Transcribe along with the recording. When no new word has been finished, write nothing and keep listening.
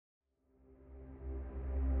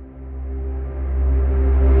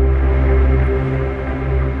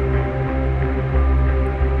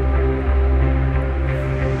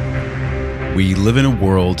We live in a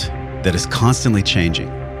world that is constantly changing.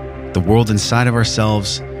 The world inside of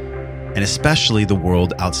ourselves, and especially the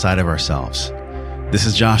world outside of ourselves. This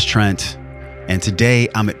is Josh Trent, and today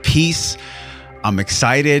I'm at peace. I'm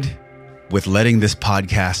excited with letting this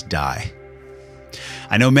podcast die.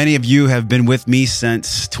 I know many of you have been with me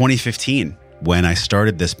since 2015 when I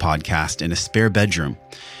started this podcast in a spare bedroom.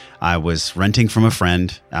 I was renting from a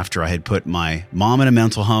friend after I had put my mom in a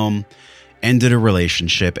mental home, ended a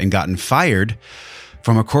relationship, and gotten fired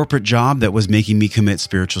from a corporate job that was making me commit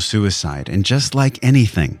spiritual suicide. And just like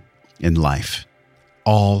anything in life,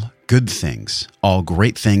 all good things, all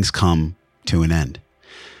great things come to an end.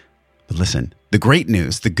 But listen, the great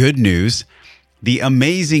news, the good news, the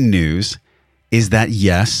amazing news is that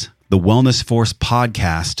yes, the Wellness Force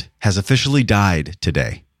podcast has officially died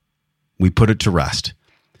today. We put it to rest.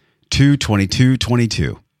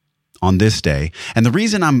 2/22/22 on this day. And the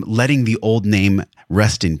reason I'm letting the old name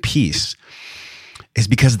rest in peace is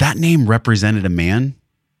because that name represented a man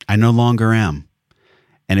I no longer am.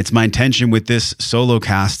 And it's my intention with this solo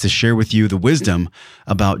cast to share with you the wisdom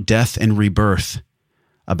about death and rebirth,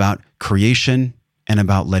 about creation and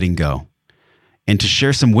about letting go. And to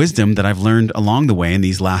share some wisdom that I've learned along the way in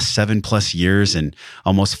these last 7+ years and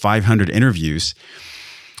almost 500 interviews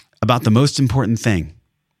about the most important thing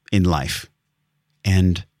in life.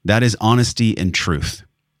 And that is honesty and truth.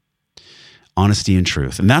 Honesty and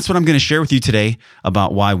truth. And that's what I'm going to share with you today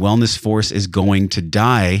about why Wellness Force is going to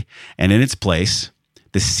die. And in its place,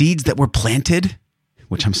 the seeds that were planted,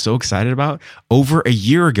 which I'm so excited about, over a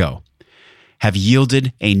year ago, have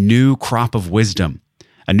yielded a new crop of wisdom,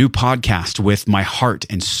 a new podcast with my heart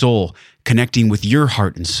and soul, connecting with your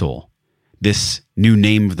heart and soul. This new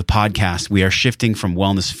name of the podcast, we are shifting from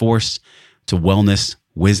Wellness Force to Wellness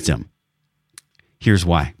Wisdom. Here's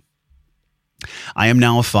why. I am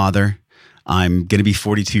now a father. I'm going to be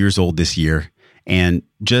 42 years old this year. And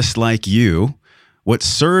just like you, what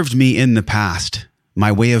served me in the past,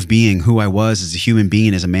 my way of being, who I was as a human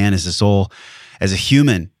being, as a man, as a soul, as a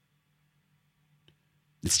human,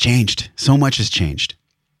 it's changed. So much has changed.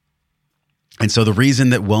 And so the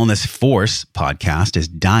reason that Wellness Force podcast is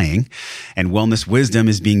dying and Wellness Wisdom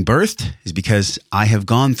is being birthed is because I have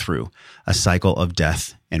gone through a cycle of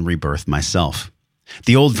death and rebirth myself.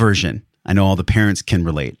 The old version, I know all the parents can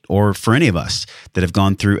relate, or for any of us that have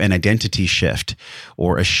gone through an identity shift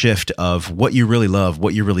or a shift of what you really love,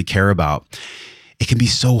 what you really care about. It can be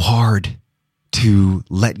so hard to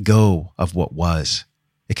let go of what was.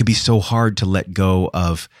 It can be so hard to let go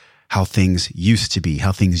of how things used to be,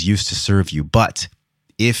 how things used to serve you. But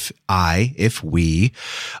if we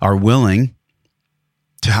are willing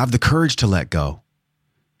to have the courage to let go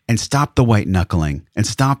and stop the white knuckling and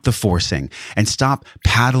stop the forcing and stop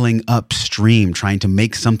paddling upstream, trying to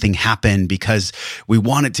make something happen because we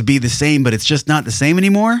want it to be the same, but it's just not the same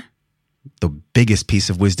anymore, the biggest piece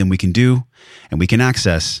of wisdom we can do and we can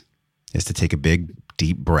access is to take a big,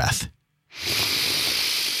 deep breath.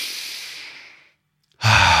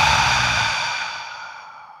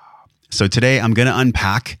 So today I'm going to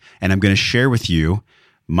unpack and I'm going to share with you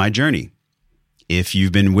my journey. If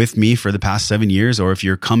you've been with me for the past 7 years, or if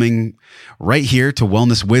you're coming right here to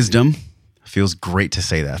Wellness Wisdom, feels great to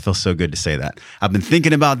say that. It feels so good to say that. I've been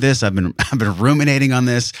thinking about this. I've been ruminating on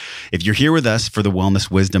this. If you're here with us for the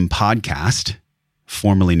Wellness Wisdom podcast,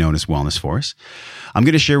 formerly known as Wellness Force, I'm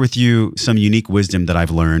going to share with you some unique wisdom that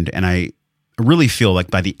I've learned. And I really feel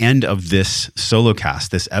like by the end of this solo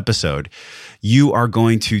cast, this episode, you are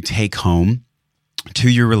going to take home to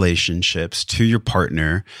your relationships, to your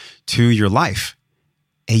partner, to your life,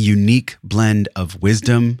 a unique blend of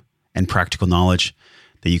wisdom and practical knowledge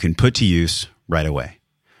that you can put to use right away.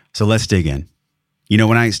 So let's dig in. You know,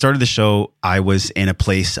 when I started the show, I was in a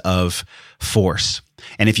place of force.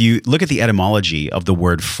 And if you look at the etymology of the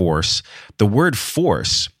word force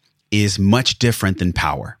is much different than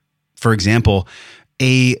power. For example,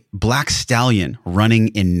 a black stallion running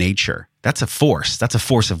in nature, that's a force. That's a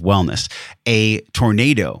force of wellness. A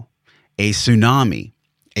tornado, a tsunami,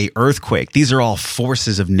 a earthquake, these are all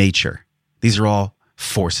forces of nature. These are all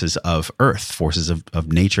forces of earth, forces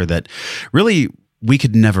of nature that really we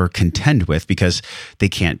could never contend with because they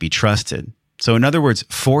can't be trusted. So in other words,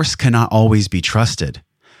 force cannot always be trusted,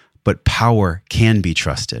 but power can be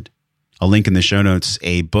trusted. I'll link in the show notes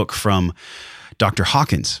a book from Dr.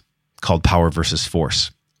 Hawkins called Power versus Force.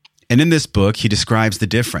 And in this book, he describes the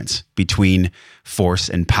difference between force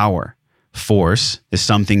and power. Force is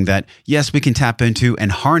something that, yes, we can tap into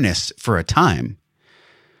and harness for a time.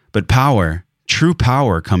 But power, true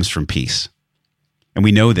power, comes from peace. And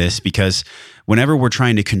we know this because whenever we're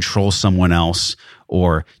trying to control someone else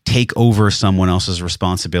or take over someone else's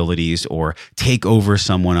responsibilities or take over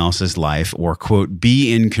someone else's life or, quote,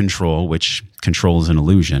 be in control, which control is an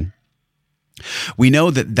illusion, we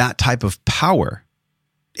know that that type of power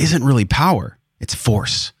isn't really power. It's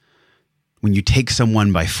force. When you take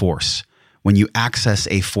someone by force, when you access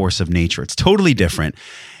a force of nature, it's totally different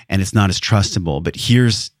and it's not as trustable. But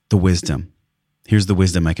here's the wisdom. Here's the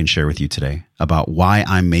wisdom I can share with you today about why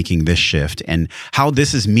I'm making this shift and how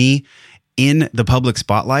this is me in the public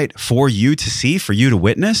spotlight for you to see, for you to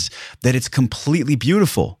witness, that it's completely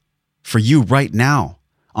beautiful for you right now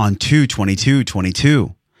on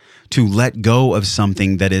 2/22/22 to let go of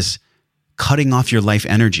something that is cutting off your life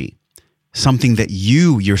energy, something that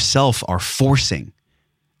you yourself are forcing.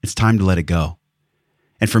 It's time to let it go.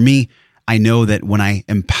 And for me, I know that when I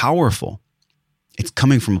am powerful, it's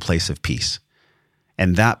coming from a place of peace.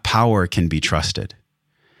 And that power can be trusted.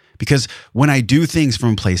 Because when I do things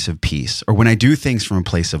from a place of peace, or when I do things from a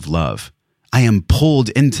place of love, I am pulled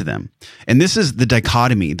into them. And this is the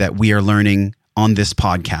dichotomy that we are learning on this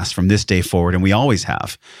podcast from this day forward, and we always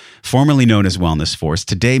have, formerly known as Wellness Force,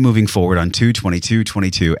 today moving forward on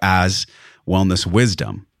 2/22/22 as Wellness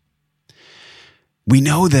Wisdom. We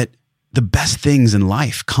know that the best things in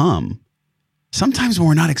life come sometimes when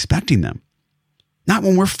we're not expecting them, not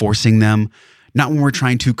when we're forcing them, not when we're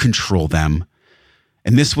trying to control them.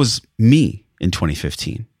 And this was me in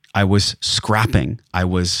 2015. I was scrapping. I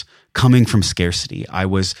was coming from scarcity. I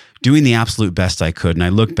was doing the absolute best I could. And I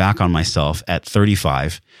look back on myself at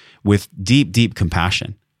 35 with deep, deep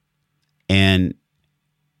compassion. And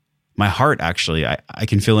my heart, actually, I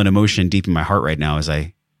can feel an emotion deep in my heart right now as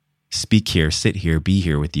I speak here, sit here, be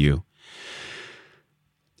here with you.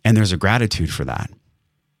 And there's a gratitude for that.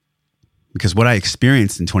 Because what I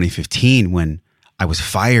experienced in 2015 when I was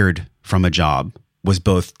fired from a job was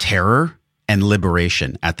both terror and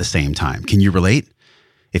liberation at the same time. Can you relate?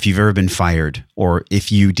 If you've ever been fired, or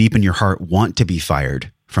if you deep in your heart want to be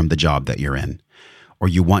fired from the job that you're in, or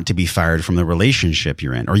you want to be fired from the relationship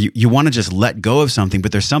you're in, or you want to just let go of something,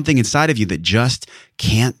 but there's something inside of you that just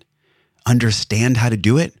can't understand how to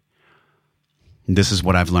do it. And this is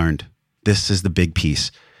what I've learned. This is the big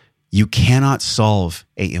piece. You cannot solve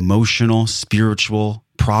an emotional, spiritual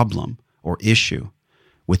problem or issue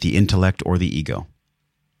with the intellect or the ego.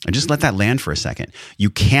 And just let that land for a second. You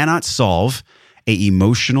cannot solve an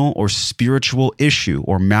emotional or spiritual issue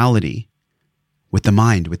or malady with the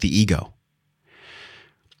mind, with the ego.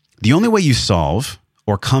 The only way you solve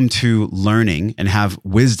or come to learning and have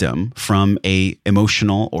wisdom from an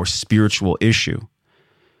emotional or spiritual issue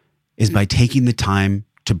is by taking the time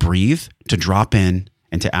to breathe, to drop in,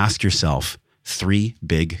 and to ask yourself 3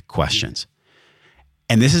 big questions.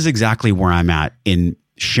 And this is exactly where I'm at in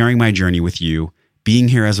sharing my journey with you, being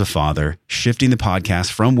here as a father, shifting the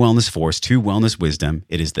podcast from Wellness Force to Wellness Wisdom.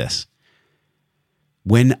 It is this.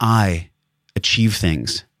 When I achieve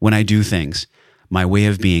things, when I do things, my way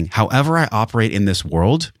of being, however I operate in this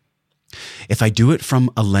world, if I do it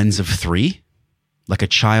from a lens of 3, like a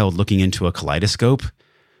child looking into a kaleidoscope,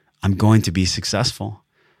 I'm going to be successful.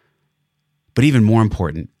 But even more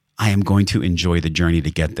important, I am going to enjoy the journey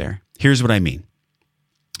to get there. Here's what I mean.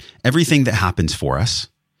 Everything that happens for us,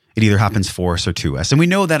 it either happens for us or to us. And we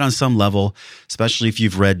know that on some level, especially if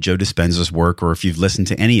you've read Joe Dispenza's work or if you've listened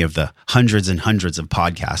to any of the hundreds and hundreds of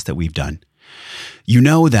podcasts that we've done. You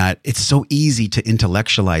know that it's so easy to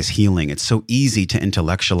intellectualize healing. It's so easy to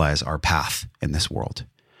intellectualize our path in this world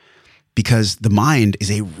because the mind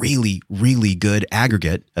is a really, really good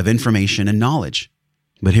aggregate of information and knowledge.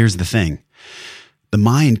 But here's the thing. The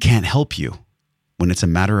mind can't help you when it's a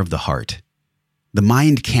matter of the heart. The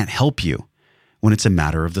mind can't help you when it's a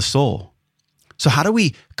matter of the soul. So how do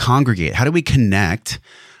we congregate? How do we connect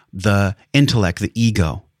the intellect, the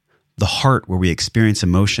ego, the heart where we experience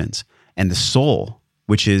emotions, and the soul,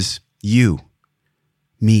 which is you,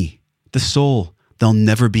 me, the soul? There'll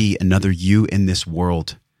never be another you in this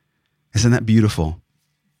world. Isn't that beautiful?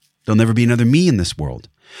 There'll never be another me in this world.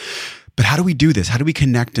 But how do we do this? How do we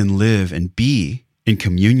connect and live and be in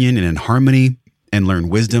communion and in harmony and learn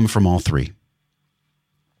wisdom from all 3?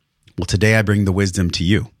 Well, today I bring the wisdom to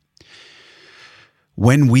you.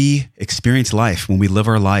 When we experience life, when we live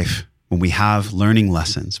our life, when we have learning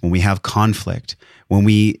lessons, when we have conflict, when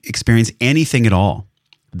we experience anything at all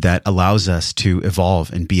that allows us to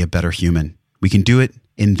evolve and be a better human, we can do it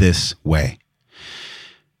in this way.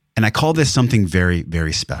 And I call this something very,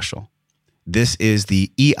 very special. This is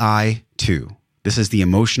the EI2. This is the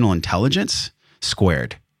emotional intelligence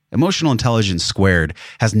squared. Emotional intelligence squared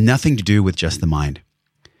has nothing to do with just the mind.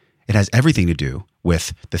 it has everything to do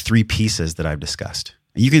with the three pieces that I've discussed.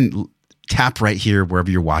 You can tap right here wherever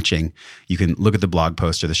you're watching. You can look at the blog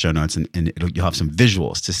post or the show notes, and you'll have some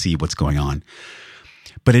visuals to see what's going on.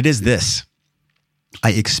 But it is this.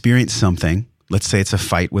 I experience something. Let's say it's a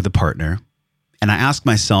fight with a partner. And I ask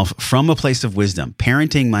myself from a place of wisdom,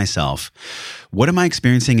 parenting myself, what am I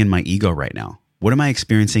experiencing in my ego right now? What am I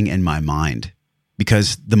experiencing in my mind?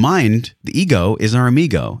 Because the mind, the ego, is our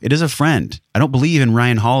amigo. It is a friend. I don't believe in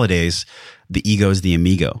Ryan Holiday's the ego is the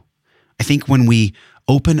amigo. I think when we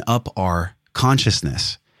open up our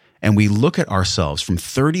consciousness and we look at ourselves from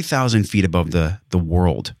 30,000 feet above the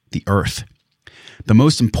world, the earth, the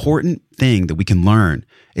most important thing that we can learn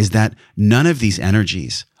is that none of these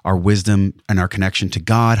energies, our wisdom and our connection to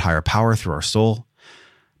God, higher power through our soul,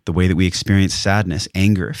 the way that we experience sadness,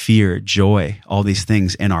 anger, fear, joy, all these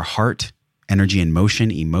things in our heart, energy and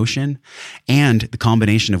motion, emotion, and the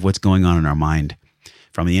combination of what's going on in our mind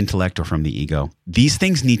from the intellect or from the ego. These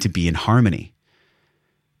things need to be in harmony.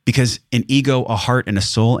 Because an ego, a heart, and a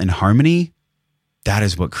soul in harmony, that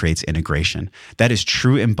is what creates integration. That is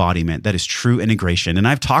true embodiment. That is true integration. And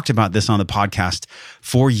I've talked about this on the podcast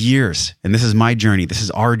for years. And this is my journey. This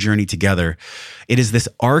is our journey together. It is this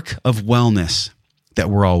arc of wellness that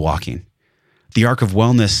we're all walking. The arc of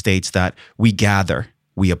wellness states that we gather,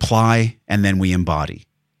 we apply, and then we embody.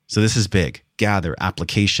 So this is big. Gather,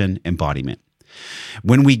 application, embodiment.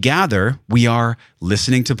 When we gather, we are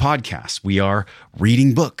listening to podcasts. We are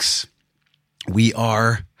reading books. We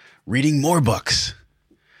are reading more books.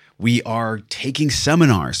 We are taking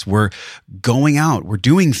seminars. We're going out. We're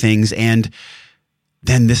doing things. And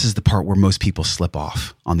then this is the part where most people slip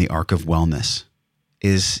off on the arc of wellness,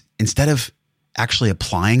 is instead of actually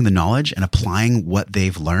applying the knowledge and applying what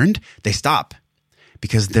they've learned, they stop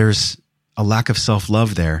because there's a lack of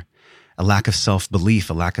self-love there, a lack of self-belief,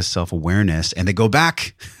 a lack of self-awareness, and they go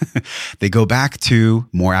back. They go back to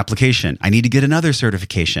more application. I need to get another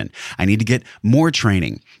certification. I need to get more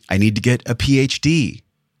training. I need to get a PhD.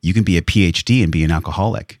 You can be a PhD and be an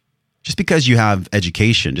alcoholic. Just because you have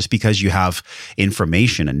education, just because you have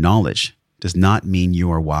information and knowledge does not mean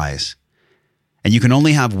you are wise. And you can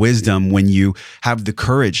only have wisdom when you have the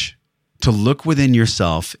courage to look within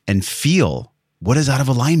yourself and feel what is out of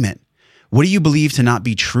alignment. What do you believe to not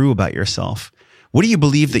be true about yourself? What do you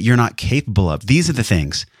believe that you're not capable of? These are the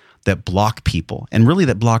things that block people, and really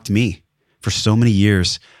that blocked me for so many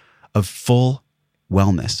years of full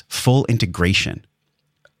wellness, full integration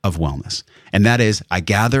of wellness. And that is, I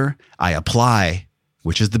gather, I apply,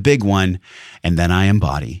 which is the big one, and then I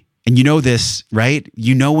embody. And you know this, right?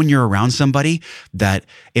 You know when you're around somebody that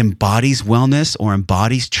embodies wellness or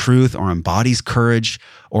embodies truth or embodies courage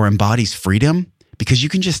or embodies freedom, because you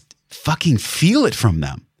can just fucking feel it from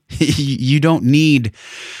them. You don't need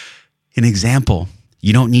an example.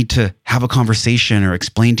 You don't need to have a conversation or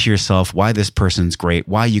explain to yourself why this person's great,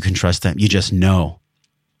 why you can trust them. You just know.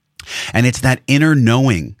 And it's that inner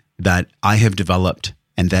knowing that I have developed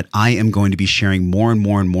and that I am going to be sharing more and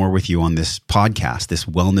more and more with you on this podcast, this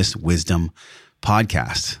Wellness Wisdom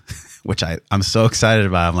podcast, which I'm so excited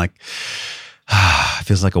about. I'm like, it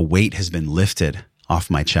feels like a weight has been lifted off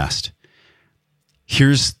my chest.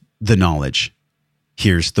 Here's the knowledge.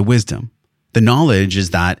 Here's the wisdom. The knowledge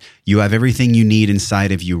is that you have everything you need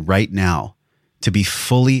inside of you right now to be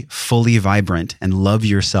fully, fully vibrant and love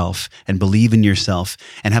yourself and believe in yourself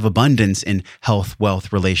and have abundance in health,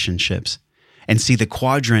 wealth, relationships, and see the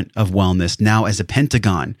quadrant of wellness now as a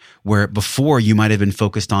pentagon, where before you might have been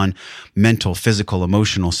focused on mental, physical,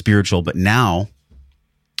 emotional, spiritual, but now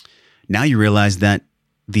you realize that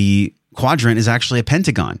the quadrant is actually a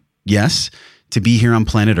pentagon. Yes, to be here on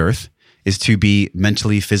planet Earth is to be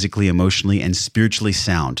mentally, physically, emotionally, and spiritually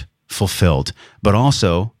sound, fulfilled. But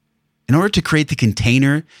also, in order to create the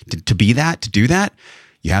container to be that, to do that,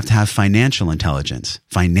 you have to have financial intelligence,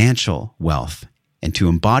 financial wealth. And to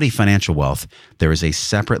embody financial wealth, there is a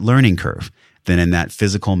separate learning curve than in that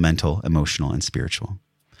physical, mental, emotional, and spiritual.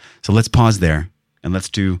 So let's pause there and let's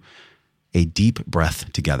do a deep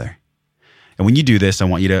breath together. And when you do this, I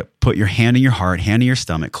want you to put your hand in your heart, hand in your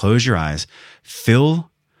stomach, close your eyes,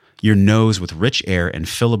 fill your nose with rich air, and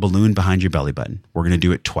fill a balloon behind your belly button. We're going to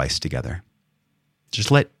do it twice together.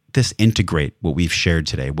 Just let this integrate what we've shared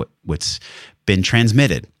today, what's been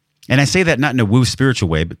transmitted. And I say that not in a woo spiritual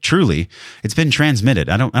way, but truly, it's been transmitted.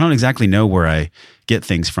 I don't exactly know where I get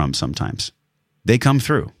things from sometimes. They come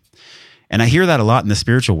through. And I hear that a lot in the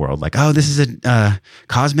spiritual world, like, oh, this is a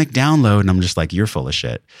cosmic download. And I'm just like, you're full of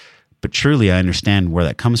shit. But truly, I understand where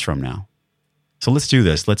that comes from now. So let's do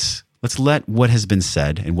this. Let's let what has been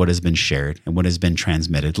said and what has been shared and what has been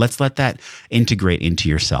transmitted, let's let that integrate into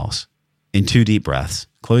your cells. In 2 deep breaths,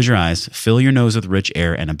 Close your eyes, fill your nose with rich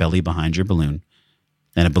air and a belly behind your balloon,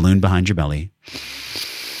 and a balloon behind your belly.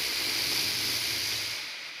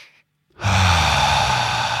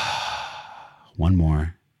 One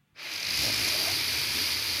more.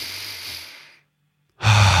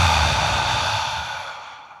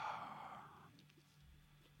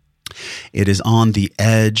 It is on the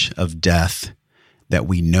edge of death that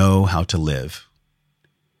we know how to live.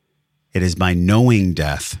 It is by knowing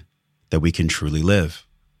death that we can truly live.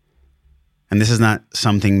 And this is not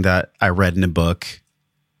something that I read in a book.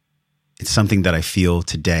 It's something that I feel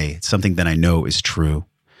today. It's something that I know is true.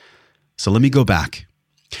 So let me go back.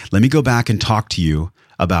 Let me go back and talk to you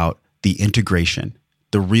about the integration,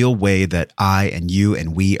 the real way that I and you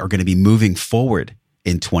and we are going to be moving forward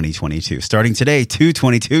in 2022. Starting today,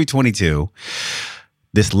 2/22/22,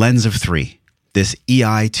 this lens of three, this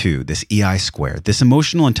EI2, this EI squared, this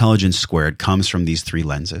emotional intelligence squared comes from these three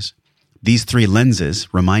lenses. These three lenses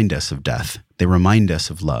remind us of death. They remind us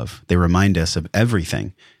of love. They remind us of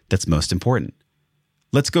everything that's most important.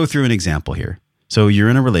 Let's go through an example here. So you're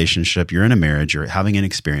in a relationship, you're in a marriage, you're having an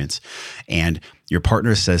experience, and your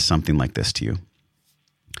partner says something like this to you.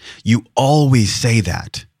 You always say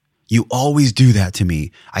that. You always do that to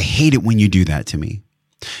me. I hate it when you do that to me.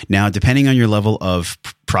 Now, depending on your level of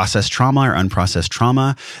processed trauma or unprocessed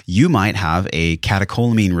trauma, you might have a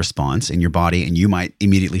catecholamine response in your body and you might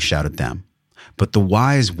immediately shout at them. But the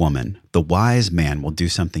wise woman, the wise man will do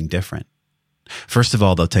something different. First of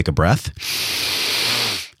all, they'll take a breath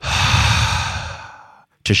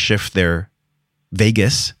to shift their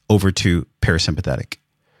vagus over to parasympathetic.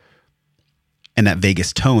 And that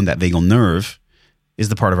vagus tone, that vagal nerve, is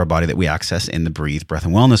the part of our body that we access in the Breathe Breath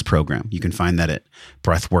and Wellness program. You can find that at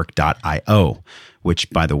breathwork.io, which,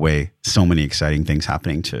 by the way, so many exciting things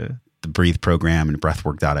happening to the Breathe program and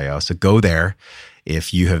breathwork.io. So go there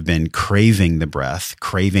if you have been craving the breath,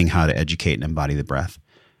 craving how to educate and embody the breath.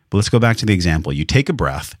 But let's go back to the example. You take a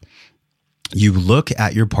breath, you look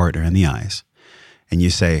at your partner in the eyes, and you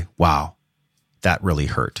say, wow, that really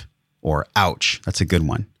hurt. Or ouch, that's a good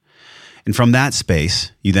one. And from that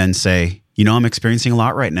space, you then say, you know, I'm experiencing a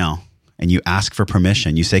lot right now. And you ask for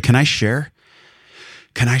permission. You say, can I share?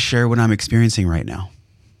 Can I share what I'm experiencing right now?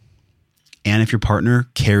 And if your partner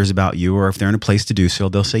cares about you, or if they're in a place to do so,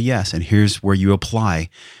 they'll say yes. And here's where you apply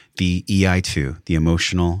the EI2, the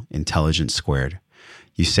emotional intelligence squared.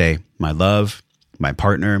 You say, my love, my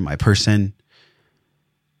partner, my person,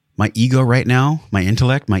 my ego right now, my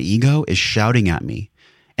intellect, my ego is shouting at me.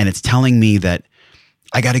 And it's telling me that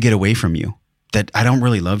I got to get away from you, that I don't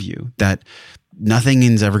really love you, that nothing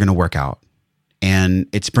is ever going to work out. And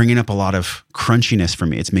it's bringing up a lot of crunchiness for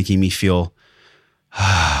me. It's making me feel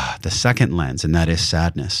the second lens, and that is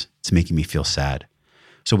sadness. It's making me feel sad.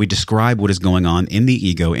 So we describe what is going on in the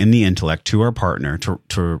ego, in the intellect to our partner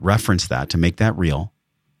to reference that, to make that real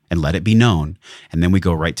and let it be known. And then we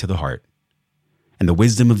go right to the heart. And the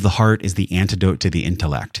wisdom of the heart is the antidote to the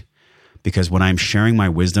intellect. Because when I'm sharing my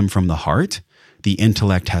wisdom from the heart, the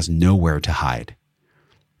intellect has nowhere to hide.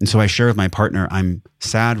 And so I share with my partner, I'm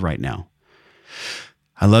sad right now.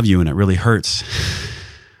 I love you and it really hurts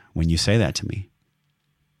when you say that to me.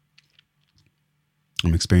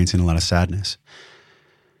 I'm experiencing a lot of sadness.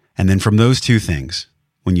 And then from those two things,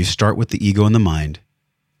 when you start with the ego and the mind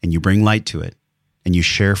and you bring light to it and you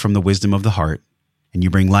share from the wisdom of the heart and you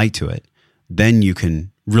bring light to it, then you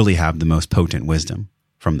can really have the most potent wisdom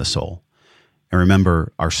from the soul. And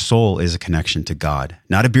remember, our soul is a connection to God,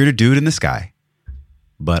 not a bearded dude in the sky,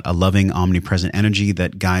 but a loving, omnipresent energy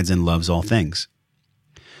that guides and loves all things.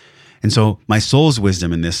 And so my soul's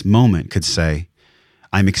wisdom in this moment could say,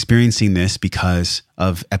 I'm experiencing this because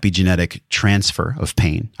of epigenetic transfer of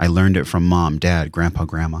pain. I learned it from mom, dad, grandpa,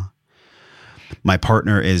 grandma. My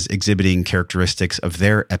partner is exhibiting characteristics of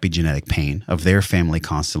their epigenetic pain, of their family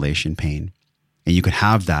constellation pain. And you could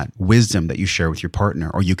have that wisdom that you share with your partner.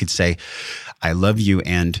 Or you could say, I love you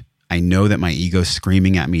and I know that my ego is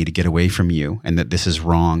screaming at me to get away from you and that this is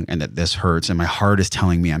wrong and that this hurts. And my heart is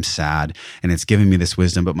telling me I'm sad and it's giving me this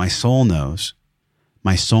wisdom. But my soul knows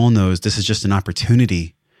this is just an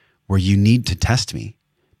opportunity where you need to test me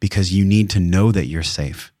because you need to know that you're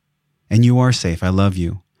safe. And you are safe. I love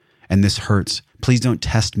you. And this hurts. Please don't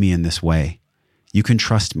test me in this way. You can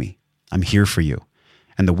trust me. I'm here for you.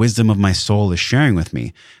 And the wisdom of my soul is sharing with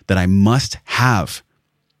me that I must have,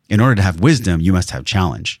 in order to have wisdom, you must have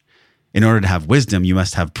challenge. In order to have wisdom, you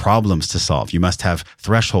must have problems to solve. You must have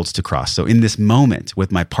thresholds to cross. So in this moment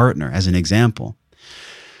with my partner, as an example,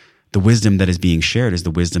 the wisdom that is being shared is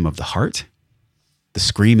the wisdom of the heart, the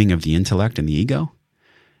screaming of the intellect and the ego,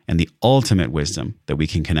 and the ultimate wisdom that we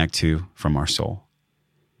can connect to from our soul.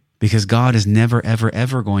 because God is never, ever,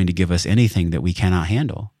 ever going to give us anything that we cannot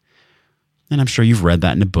handle. And I'm sure you've read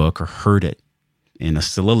that in a book or heard it in a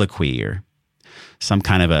soliloquy or some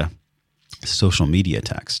kind of a social media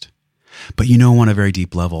text. But you know on a very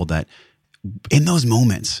deep level that in those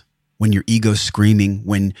moments when your ego's screaming,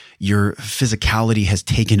 when your physicality has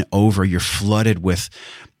taken over, you're flooded with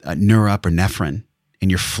norepinephrine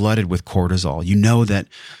and you're flooded with cortisol, you know that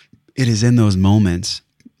it is in those moments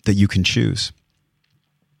that you can choose.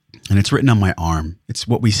 And it's written on my arm. It's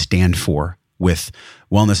what we stand for with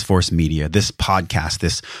Wellness Force Media, this podcast,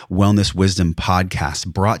 this Wellness Wisdom podcast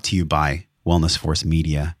brought to you by Wellness Force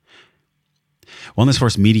Media. Wellness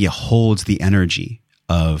Force Media holds the energy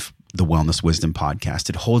of the Wellness Wisdom podcast.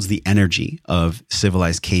 It holds the energy of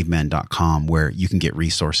civilizedcaveman.com, where you can get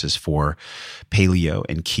resources for paleo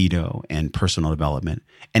and keto and personal development.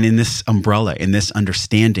 And in this umbrella, in this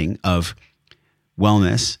understanding of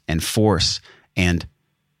wellness and force and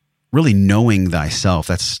really knowing thyself,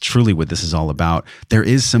 that's truly what this is all about. There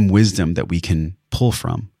is some wisdom that we can pull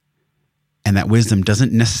from. And that wisdom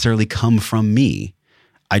doesn't necessarily come from me.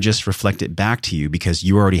 I just reflect it back to you because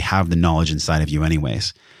you already have the knowledge inside of you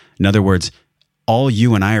anyways. In other words, all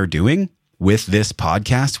you and I are doing with this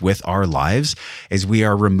podcast, with our lives, is we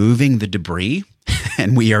are removing the debris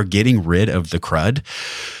and we are getting rid of the crud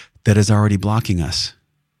that is already blocking us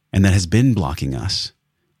and that has been blocking us.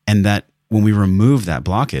 And that when we remove that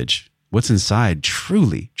blockage, what's inside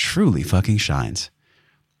truly, truly fucking shines.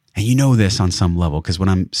 And you know this on some level, because when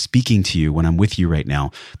I'm speaking to you, when I'm with you right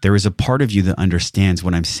now, there is a part of you that understands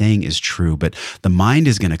what I'm saying is true, but the mind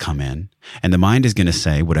is going to come in and the mind is going to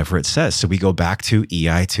say whatever it says. So we go back to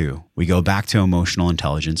EI2. We go back to emotional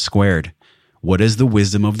intelligence squared. What is the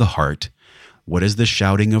wisdom of the heart? What is the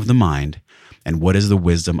shouting of the mind? And what is the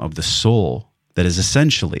wisdom of the soul that is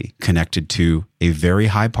essentially connected to a very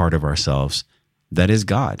high part of ourselves that is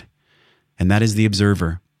God? And that is the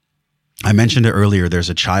observer. I mentioned it earlier,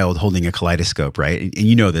 there's a child holding a kaleidoscope, right? And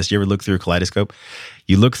you know this. You ever look through a kaleidoscope?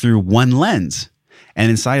 You look through one lens,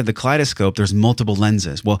 and inside of the kaleidoscope, there's multiple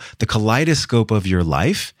lenses. Well, the kaleidoscope of your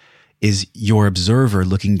life is your observer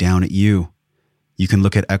looking down at you. You can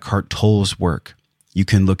look at Eckhart Tolle's work. You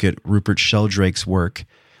can look at Rupert Sheldrake's work.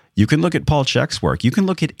 You can look at Paul Chek's work. You can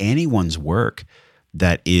look at anyone's work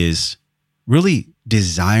that is really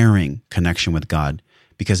desiring connection with God.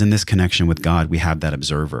 Because in this connection with God, we have that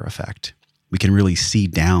observer effect. We can really see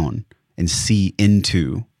down and see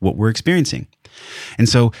into what we're experiencing. And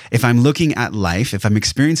so if I'm looking at life, if I'm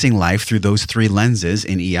experiencing life through those three lenses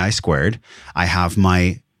in EI squared, I have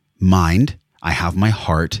my mind, I have my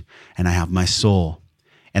heart, and I have my soul.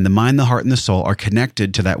 And the mind, the heart, and the soul are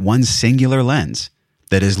connected to that one singular lens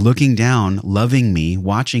that is looking down, loving me,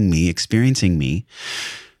 watching me, experiencing me.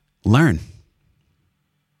 Learn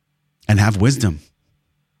and have wisdom.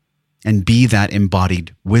 And be that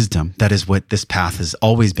embodied wisdom. That is what this path has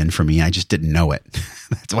always been for me. I just didn't know it.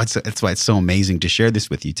 That's why it's so amazing to share this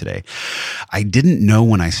with you today. I didn't know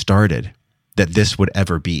when I started that this would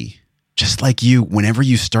ever be. Just like you, whenever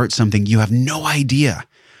you start something, you have no idea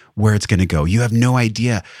where it's going to go. You have no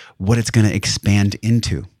idea what it's going to expand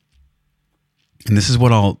into. And this is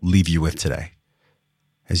what I'll leave you with today.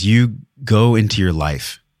 As you go into your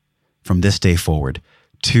life from this day forward,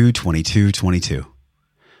 2/22/22.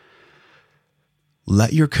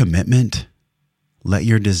 Let your commitment, let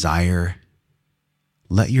your desire,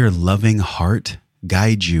 let your loving heart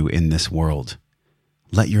guide you in this world.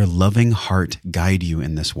 Let your loving heart guide you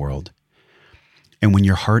in this world. And when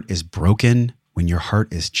your heart is broken, when your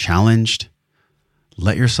heart is challenged,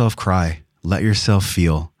 let yourself cry, let yourself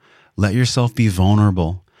feel, let yourself be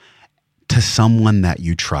vulnerable to someone that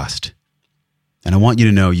you trust. And I want you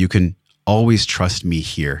to know you can always trust me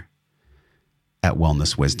here at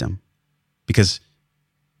Wellness Wisdom, because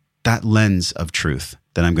that lens of truth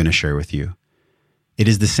that I'm going to share with you, it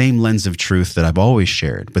is the same lens of truth that I've always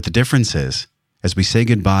shared. But the difference is, as we say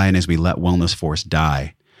goodbye and as we let Wellness Force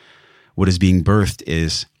die, what is being birthed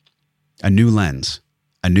is a new lens,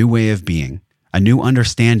 a new way of being, a new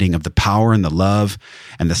understanding of the power and the love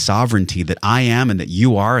and the sovereignty that I am and that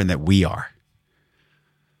you are and that we are.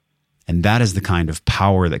 And that is the kind of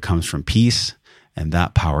power that comes from peace, and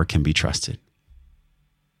that power can be trusted.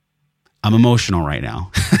 I'm emotional right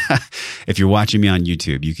now. If you're watching me on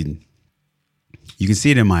YouTube, you can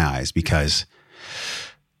see it in my eyes, because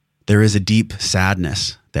there is a deep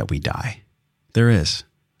sadness that we die. There is.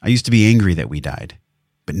 I used to be angry that we died,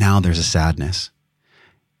 but now there's a sadness.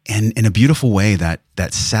 And in a beautiful way, that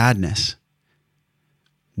sadness,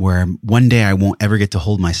 where one day I won't ever get to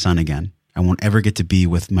hold my son again. I won't ever get to be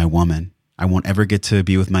with my woman. I won't ever get to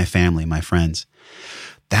be with my family, my friends.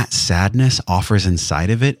 that sadness offers inside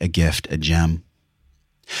of it a gift, a gem.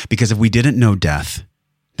 Because if we didn't know death,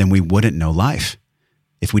 then we wouldn't know life.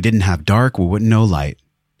 If we didn't have dark, we wouldn't know light.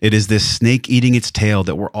 It is this snake eating its tail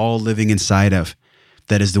that we're all living inside of.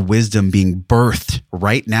 That is the wisdom being birthed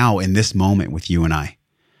right now in this moment with you and I.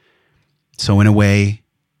 So in a way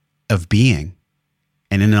of being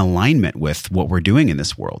and in alignment with what we're doing in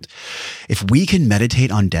this world, if we can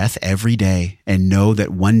meditate on death every day and know that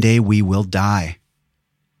one day we will die,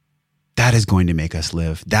 that is going to make us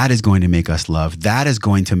live. That is going to make us love. That is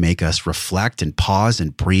going to make us reflect and pause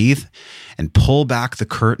and breathe and pull back the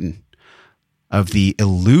curtain of the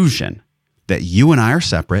illusion that you and I are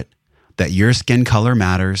separate, that your skin color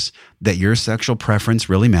matters, that your sexual preference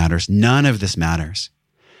really matters. None of this matters.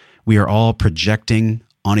 We are all projecting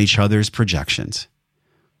on each other's projections.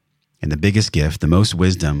 And the biggest gift, the most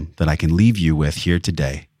wisdom that I can leave you with here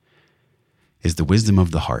today is the wisdom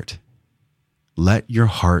of the heart. Let your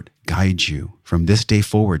heart guide you from this day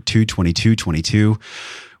forward to 2022.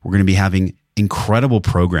 We're going to be having incredible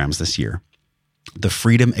programs this year. The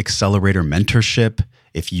Freedom Accelerator Mentorship.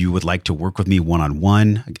 If you would like to work with me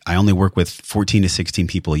one-on-one, I only work with 14 to 16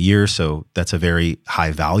 people a year, so that's a very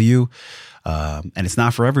high value. And it's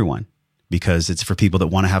not for everyone because it's for people that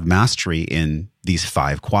want to have mastery in these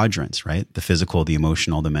 5 quadrants, right? The physical, the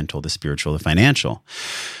emotional, the mental, the spiritual, the financial.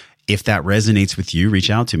 If that resonates with you, reach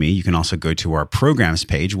out to me. You can also go to our programs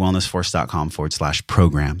page,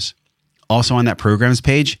 wellnessforce.com/programs. Also on that programs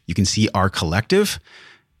page, you can see our collective,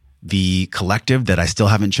 the collective that I still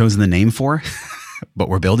haven't chosen the name for, but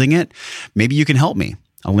we're building it. Maybe you can help me.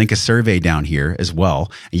 I'll link a survey down here as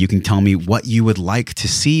well. And you can tell me what you would like to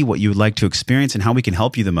see, what you would like to experience, and how we can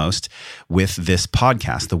help you the most with this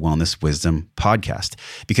podcast, the Wellness Wisdom Podcast.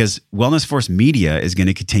 Because Wellness Force Media is going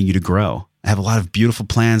to continue to grow. I have a lot of beautiful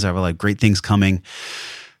plans. I have a lot of great things coming,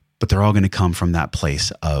 but they're all going to come from that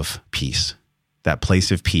place of peace, that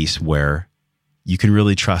place of peace where you can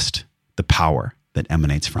really trust the power that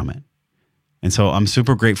emanates from it. And so I'm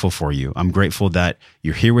super grateful for you. I'm grateful that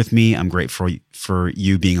you're here with me. I'm grateful for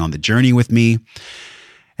you being on the journey with me.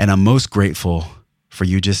 And I'm most grateful for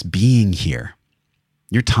you just being here.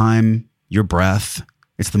 Your time, your breath,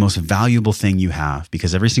 it's the most valuable thing you have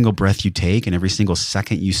because every single breath you take and every single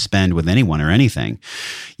second you spend with anyone or anything,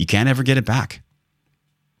 you can't ever get it back.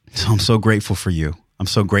 So I'm so grateful for you. I'm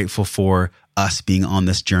so grateful for us being on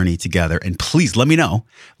this journey together. And please let me know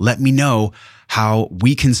how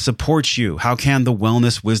we can support you. How can the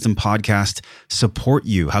Wellness Wisdom Podcast support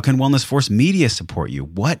you? How can Wellness Force Media support you?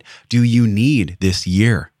 What do you need this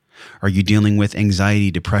year? Are you dealing with anxiety,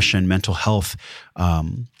 depression, mental health,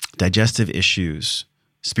 digestive issues,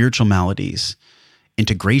 spiritual maladies,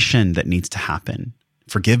 integration that needs to happen?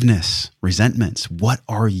 Forgiveness, resentments. What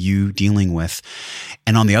are you dealing with?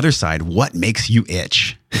 And on the other side, what makes you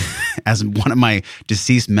itch? As one of my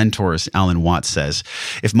deceased mentors, Alan Watts, says,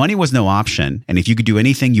 if money was no option and if you could do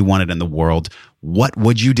anything you wanted in the world, what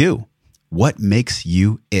would you do? What makes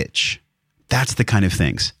you itch? That's the kind of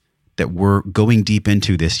things that we're going deep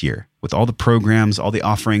into this year with all the programs, all the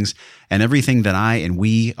offerings, and everything that I and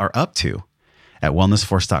we are up to at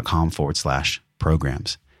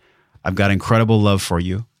wellnessforce.com/programs. I've got incredible love for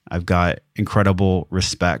you. I've got incredible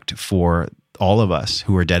respect for all of us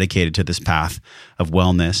who are dedicated to this path of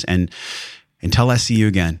wellness. And until I see you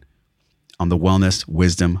again on the Wellness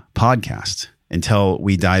Wisdom Podcast, until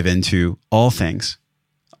we dive into all things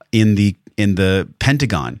in the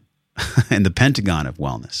Pentagon, in the Pentagon of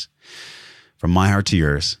wellness, from my heart to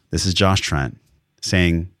yours, this is Josh Trent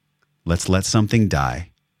saying, let's let something die.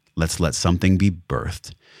 Let's let something be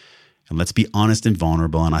birthed. And let's be honest and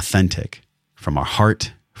vulnerable and authentic from our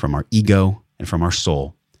heart, from our ego, and from our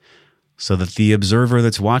soul, so that the observer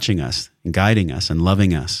that's watching us and guiding us and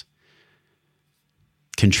loving us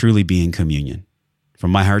can truly be in communion.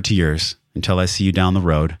 From my heart to yours, until I see you down the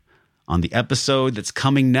road on the episode that's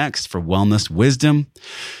coming next for Wellness Wisdom,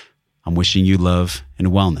 I'm wishing you love and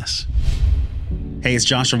wellness. Hey, it's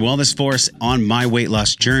Josh from Wellness Force. On my weight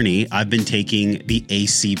loss journey, I've been taking the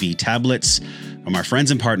ACV tablets from our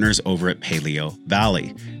friends and partners over at Paleo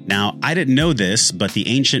Valley. Now, I didn't know this, but the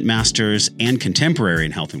ancient masters and contemporary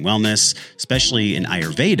in health and wellness, especially in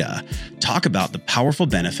Ayurveda, talk about the powerful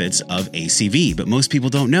benefits of ACV. But most people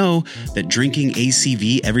don't know that drinking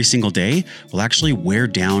ACV every single day will actually wear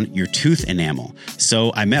down your tooth enamel.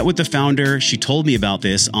 So I met with the founder. She told me about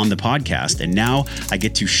this on the podcast, and now I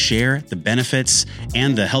get to share the benefits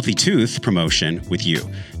and the healthy tooth promotion with you.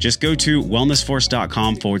 Just go to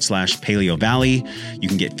wellnessforce.com/Paleo Valley. You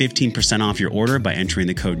can get 15% off your order by entering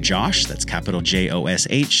the code code JOSH, that's capital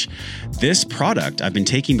JOSH. This product I've been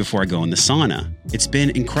taking before I go in the sauna. It's been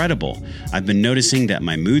incredible. I've been noticing that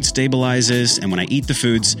my mood stabilizes, and when I eat the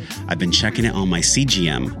foods, I've been checking it on my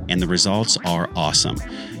CGM, and the results are awesome.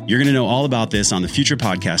 You're going to know all about this on the future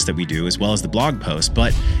podcast that we do, as well as the blog post.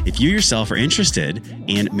 But if you yourself are interested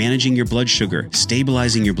in managing your blood sugar,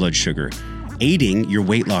 stabilizing your blood sugar, aiding your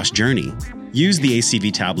weight loss journey, use the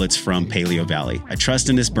ACV tablets from Paleo Valley. I trust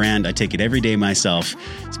in this brand. I take it every day myself,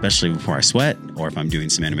 especially before I sweat or if I'm doing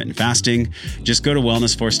some intermittent fasting. Just go to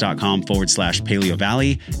wellnessforce.com/Paleo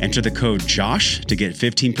Valley, enter the code JOSH to get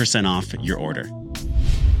 15% off your order.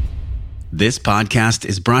 This podcast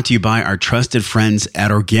is brought to you by our trusted friends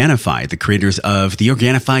at Organifi, the creators of the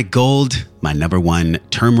Organifi Gold, my #1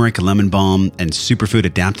 turmeric lemon balm and superfood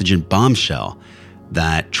adaptogen bombshell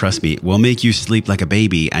that, trust me, will make you sleep like a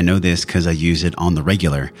baby. I know this because I use it on the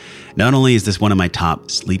regular. Not only is this one of my top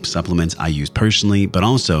sleep supplements I use personally, but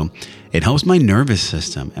also it helps my nervous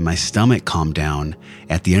system and my stomach calm down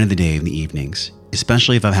at the end of the day in the evenings.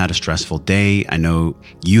 Especially if I've had a stressful day. I know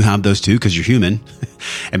you have those too because you're human.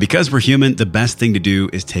 And because we're human, the best thing to do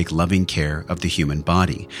is take loving care of the human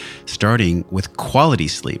body, starting with quality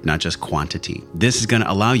sleep, not just quantity. This is going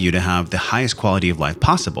to allow you to have the highest quality of life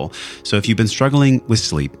possible. So if you've been struggling with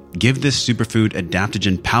sleep, give this superfood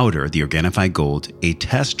adaptogen powder, the Organifi Gold, a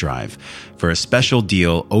test drive for a special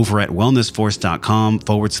deal over at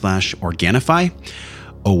wellnessforce.com/Organifi.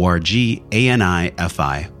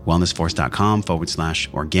 ORGANIFI,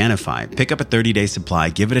 wellnessforce.com/Organifi. Pick up a 30-day supply,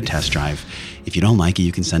 give it a test drive. If you don't like it,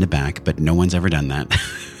 you can send it back, but no one's ever done that.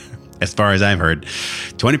 As far as I've heard,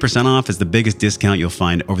 20% off is the biggest discount you'll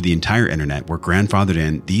find over the entire internet. We're grandfathered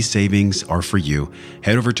in. These savings are for you.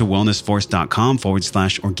 Head over to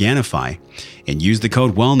wellnessforce.com/Organifi and use the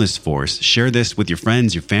code WellnessForce. Share this with your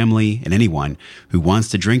friends, your family, and anyone who wants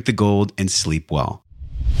to drink the gold and sleep well.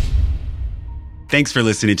 Thanks for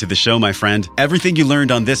listening to the show, my friend. Everything you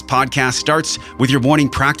learned on this podcast starts with your morning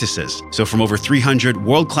practices. So from over 300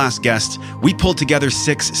 world-class guests, we pulled together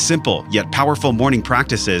 6 simple yet powerful morning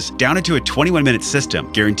practices down into a 21-minute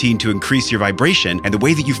system, guaranteed to increase your vibration and the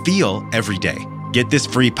way that you feel every day. Get this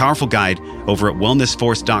free, powerful guide over at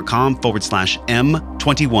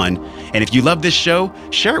wellnessforce.com/M21. And if you love this show,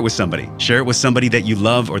 share it with somebody. Share it with somebody that you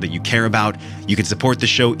love or that you care about. You can support the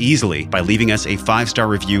show easily by leaving us a 5-star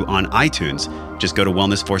review on iTunes. Just go to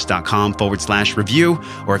wellnessforce.com/review.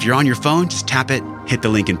 Or if you're on your phone, just tap it, hit the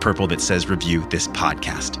link in purple that says review this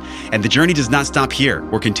podcast. And the journey does not stop here.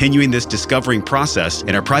 We're continuing this discovering process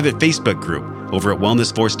in our private Facebook group over at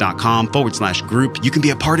wellnessforce.com/group. You can be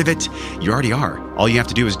a part of it. You already are. All you have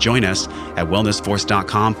to do is join us at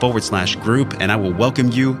wellnessforce.com/group, and I will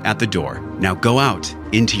welcome you at the door. Now go out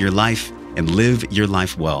into your life and live your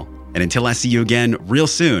life well. And until I see you again real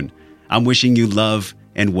soon, I'm wishing you love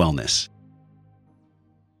and wellness.